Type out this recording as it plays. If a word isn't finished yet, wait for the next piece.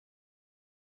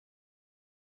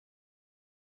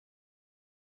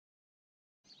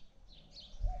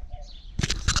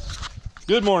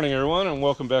Good morning, everyone, and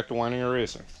welcome back to Weininger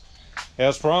Racing.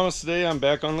 As promised, today I'm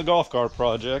back on the golf cart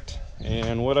project,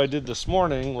 and what I did this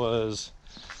morning was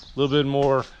a little bit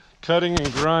more cutting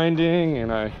and grinding,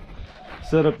 and I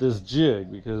set up this jig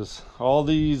because all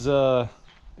these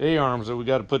A-arms that we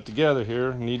got to put together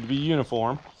here need to be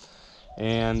uniform,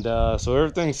 and so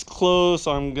everything's close.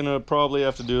 I'm gonna probably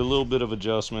have to do a little bit of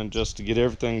adjustment just to get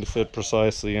everything to fit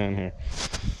precisely in here.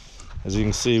 As you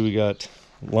can see, we got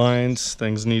lines,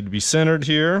 things need to be centered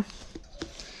here,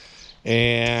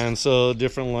 and so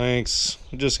different lengths.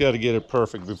 Just got to get it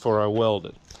perfect before I weld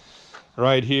it.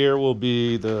 Right here will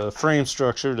be the frame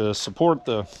structure to support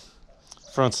the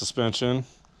front suspension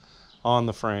on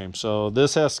the frame. So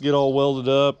this has to get all welded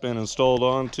up and installed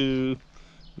onto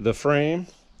the frame.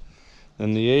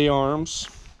 Then the A-arms,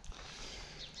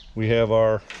 we have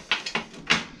our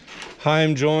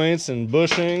heim joints and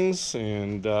bushings,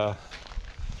 and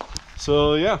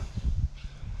so yeah,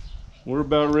 we're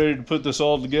about ready to put this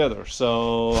all together.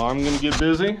 So I'm gonna get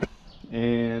busy,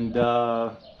 and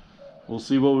we'll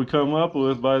see what we come up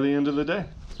with by the end of the day.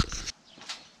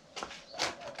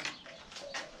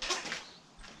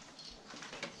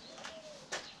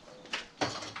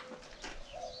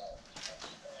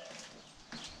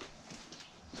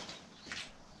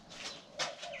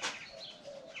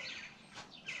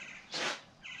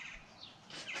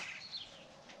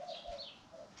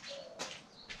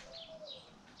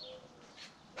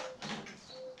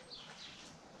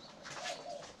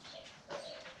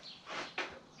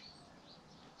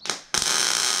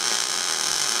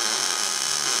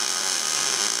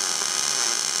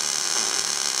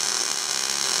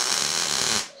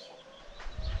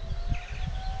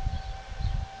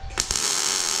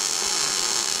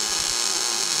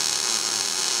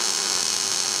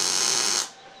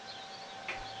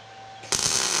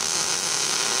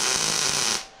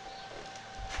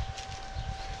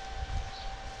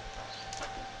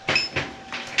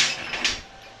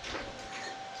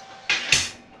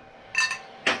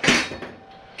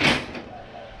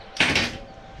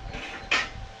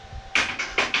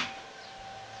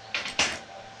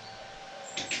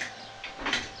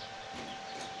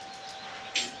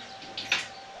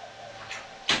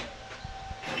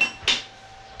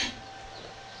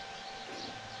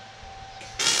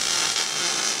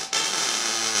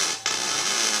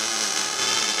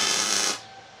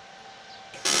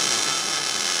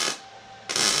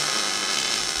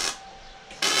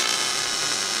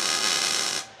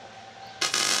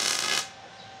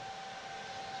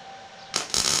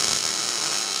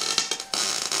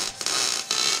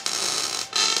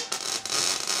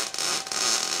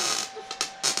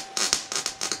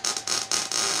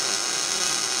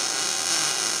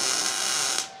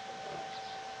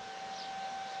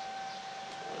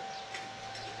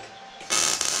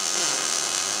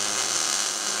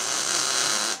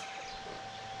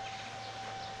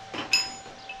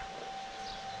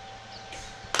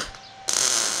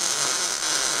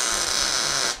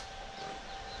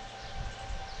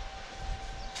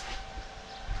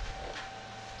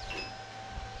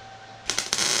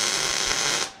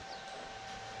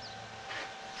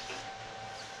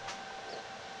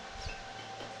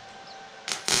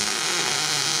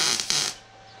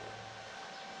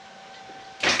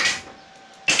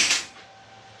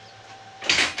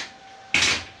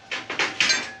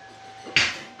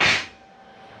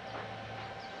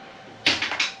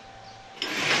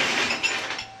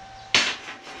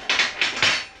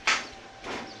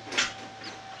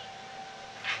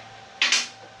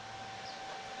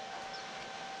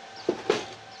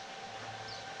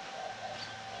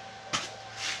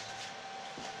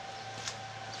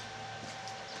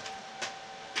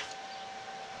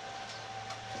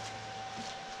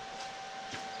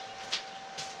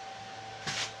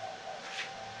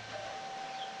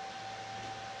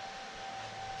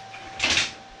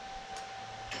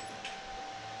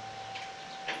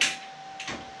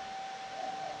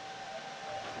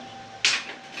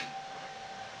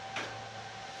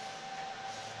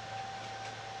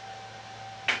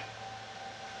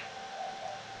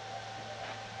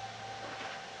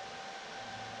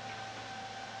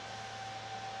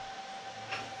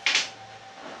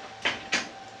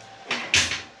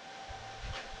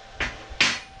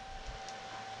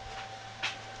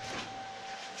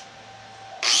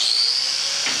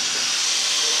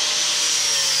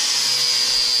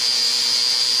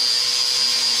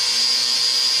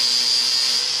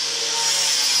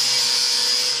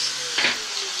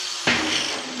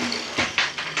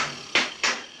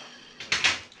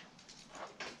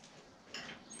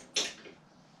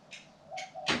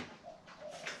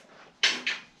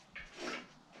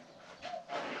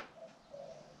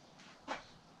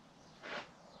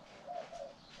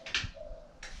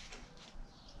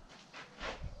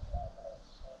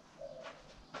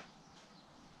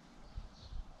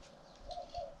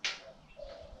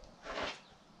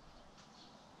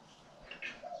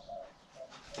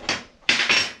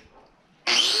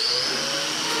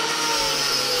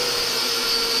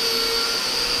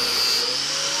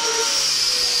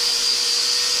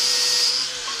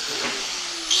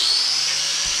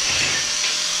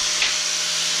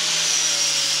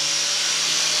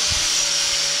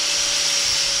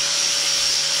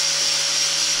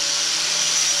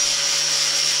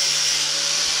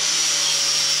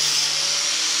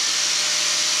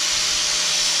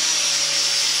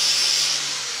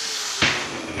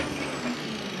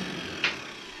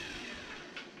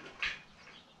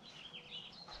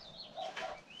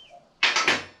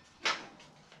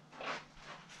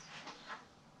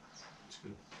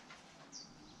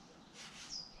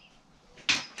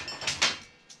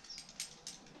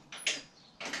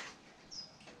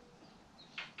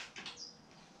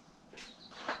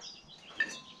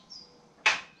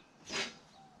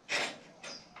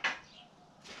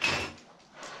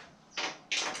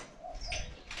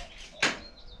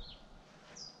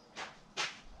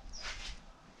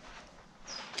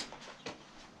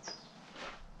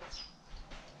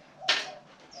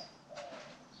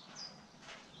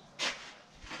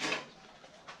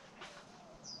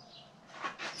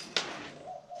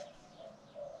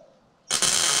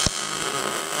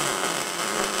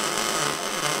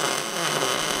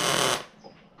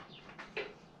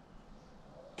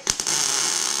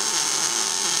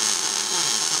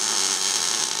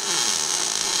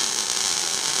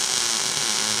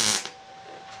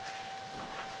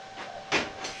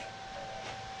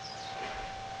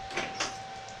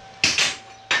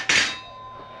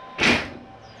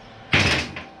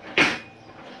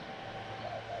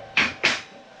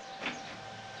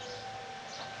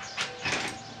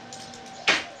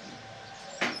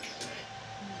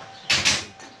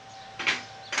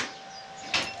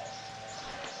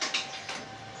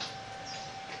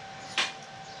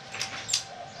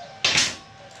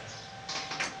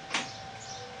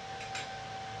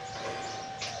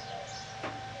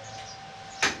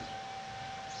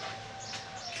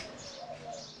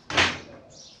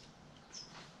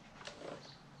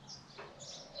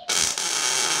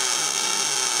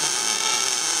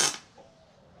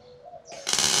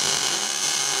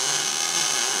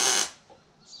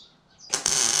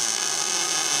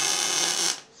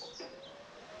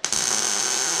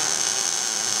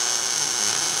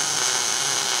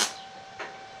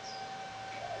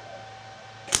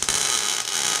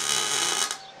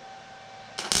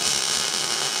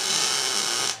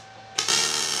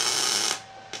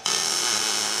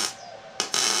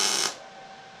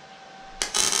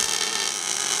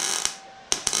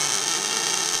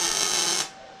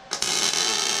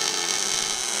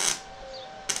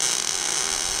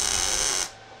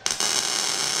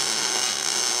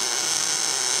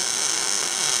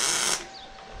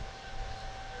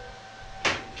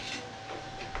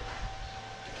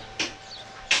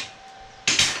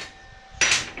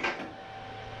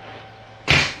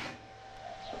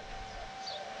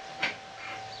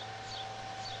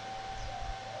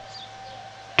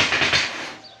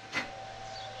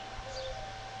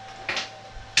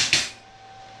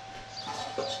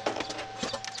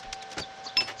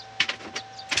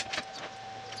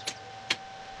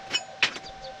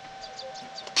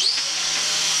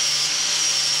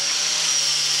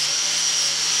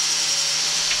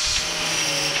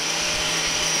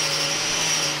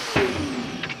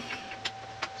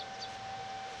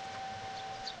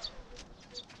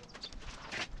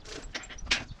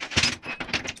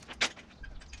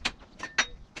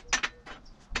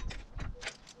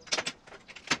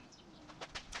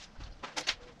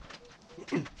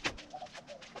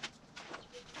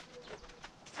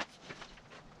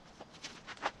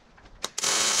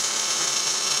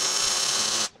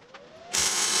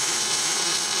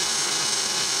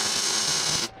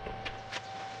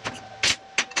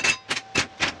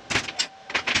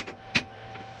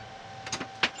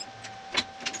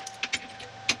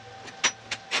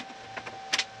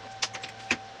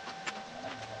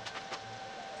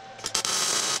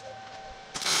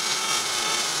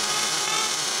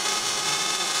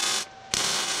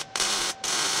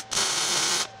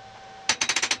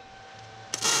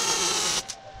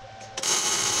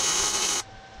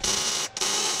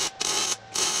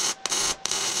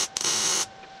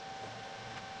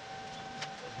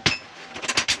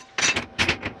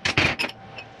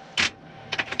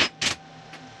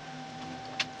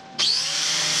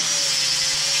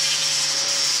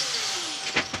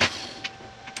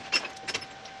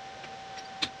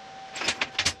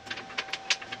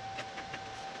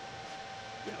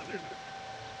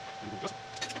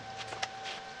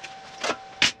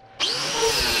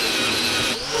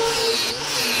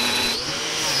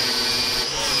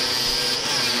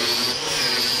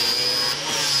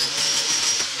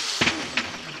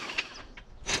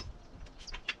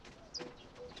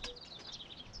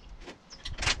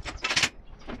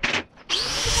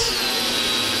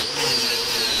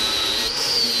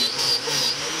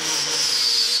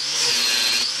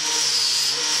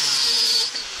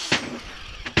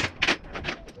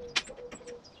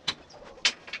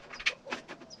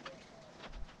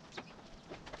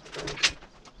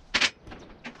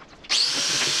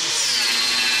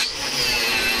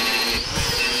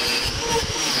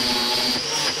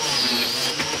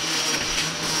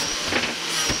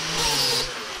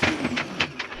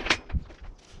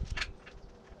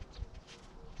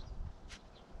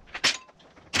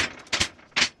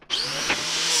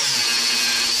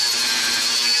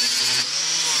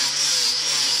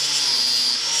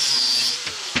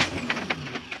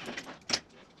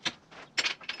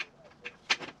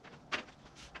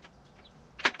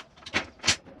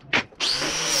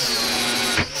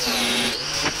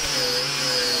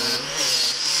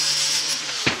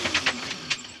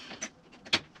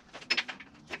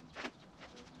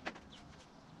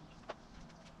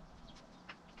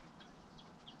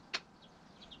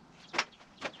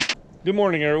 Good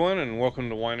morning, everyone, and welcome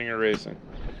to Weininger Racing.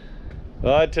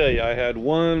 Well, I tell you, I had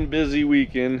one busy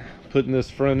weekend putting this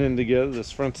front end together,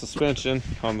 this front suspension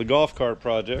on the golf cart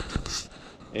project.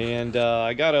 And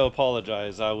I gotta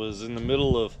apologize. I was in the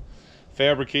middle of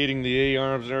fabricating the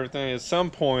A-arms and everything. At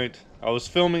some point, I was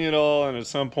filming it all, and at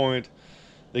some point,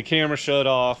 the camera shut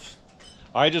off.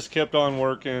 I just kept on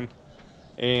working.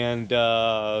 And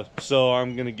so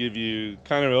I'm going to give you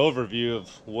kind of an overview of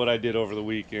what I did over the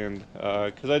weekend,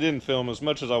 because I didn't film as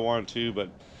much as I wanted to, but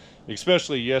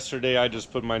especially yesterday I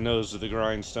just put my nose to the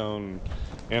grindstone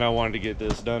and I wanted to get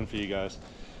this done for you guys.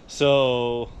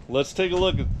 So let's take a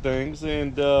look at things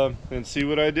and see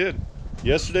what I did.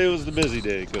 Yesterday was the busy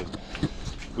day because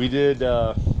we did,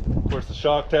 of course, the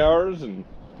shock towers, and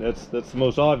that's the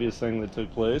most obvious thing that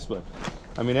took place. But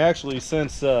I mean, actually,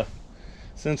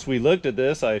 since we looked at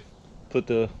this, I put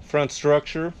the front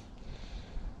structure,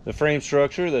 the frame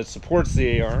structure that supports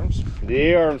the A-arms. The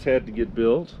A-arms had to get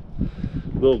built.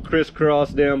 A little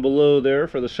crisscross down below there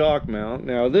for the shock mount.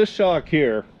 Now this shock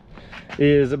here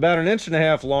is about 1.5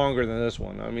 inches longer than this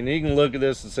one. I mean, you can look at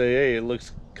this and say, hey, it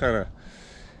looks kind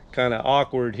of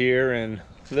awkward here, and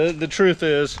the truth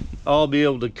is I'll be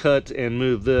able to cut and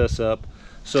move this up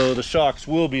so the shocks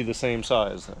will be the same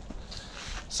size then.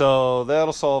 So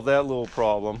that'll solve that little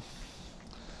problem.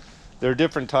 There are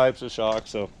different types of shocks,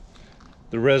 so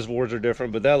the reservoirs are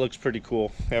different, but that looks pretty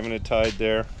cool, having it tied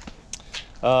there.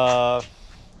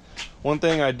 One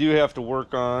thing I do have to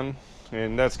work on,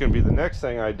 and that's going to be the next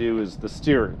thing I do, is the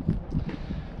steering.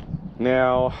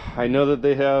 Now, I know that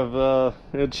they have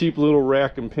cheap little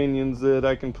rack and pinions that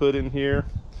I can put in here,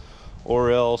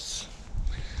 or else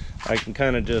I can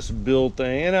kind of just build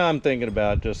things. And I'm thinking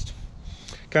about just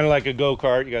kind of like a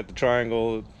go-kart. You got the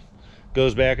triangle that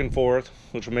goes back and forth,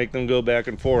 which will make them go back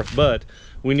and forth, but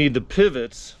we need the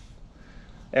pivots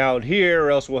out here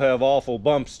or else we'll have awful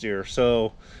bump steer.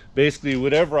 So basically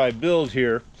whatever I build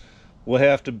here will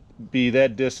have to be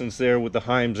that distance there with the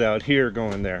heims out here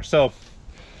going there. So,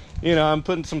 you know, I'm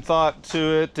putting some thought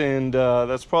to it, and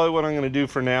that's probably what I'm going to do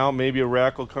for now. Maybe a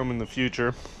rack will come in the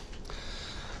future.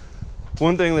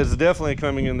 One thing that's definitely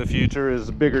coming in the future is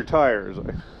bigger tires.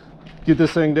 Get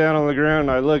this thing down on the ground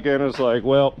and I look at it, it's like,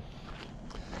 well,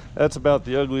 that's about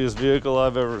the ugliest vehicle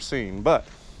I've ever seen. But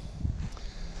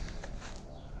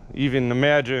even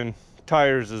imagine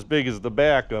tires as big as the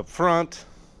back up front.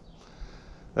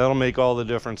 That'll make all the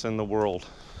difference in the world.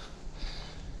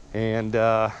 And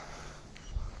I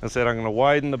said I'm going to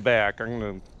widen the back.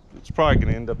 It's probably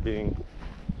going to end up being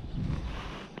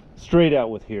straight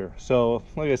out with here. So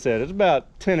like I said, it's about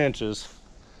 10 inches.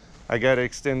 I got to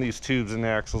extend these tubes and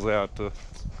axles out to,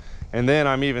 and then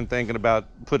I'm even thinking about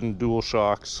putting dual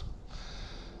shocks.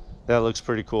 That looks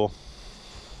pretty cool.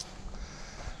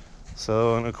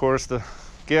 So, and of course the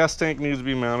gas tank needs to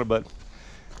be mounted, but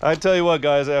I tell you what,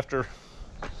 guys, after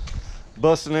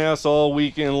busting ass all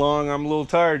weekend long, I'm a little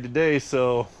tired today,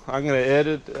 so I'm going to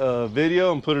edit a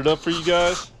video and put it up for you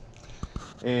guys.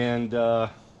 And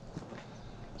that's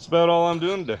about all I'm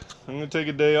doing today. I'm going to take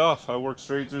a day off. I worked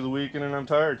straight through the weekend and I'm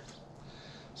tired.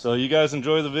 So you guys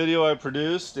enjoy the video I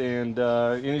produced, and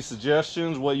any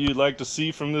suggestions, what you'd like to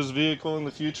see from this vehicle in the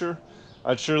future,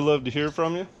 I'd sure love to hear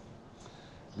from you,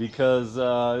 because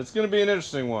it's going to be an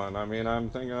interesting one. I mean, I'm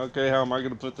thinking, okay, how am I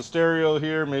going to put the stereo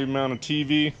here, maybe mount a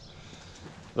TV.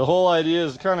 The whole idea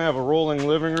is to kind of have a rolling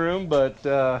living room, but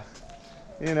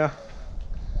you know,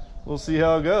 we'll see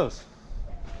how it goes.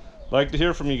 Like to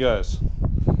hear from you guys.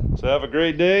 So have a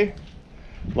great day.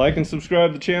 Like and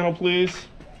subscribe to the channel, please.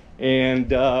 And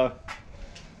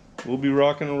we'll be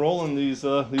rocking and rolling these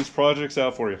projects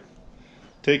out for you.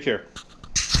 Take care.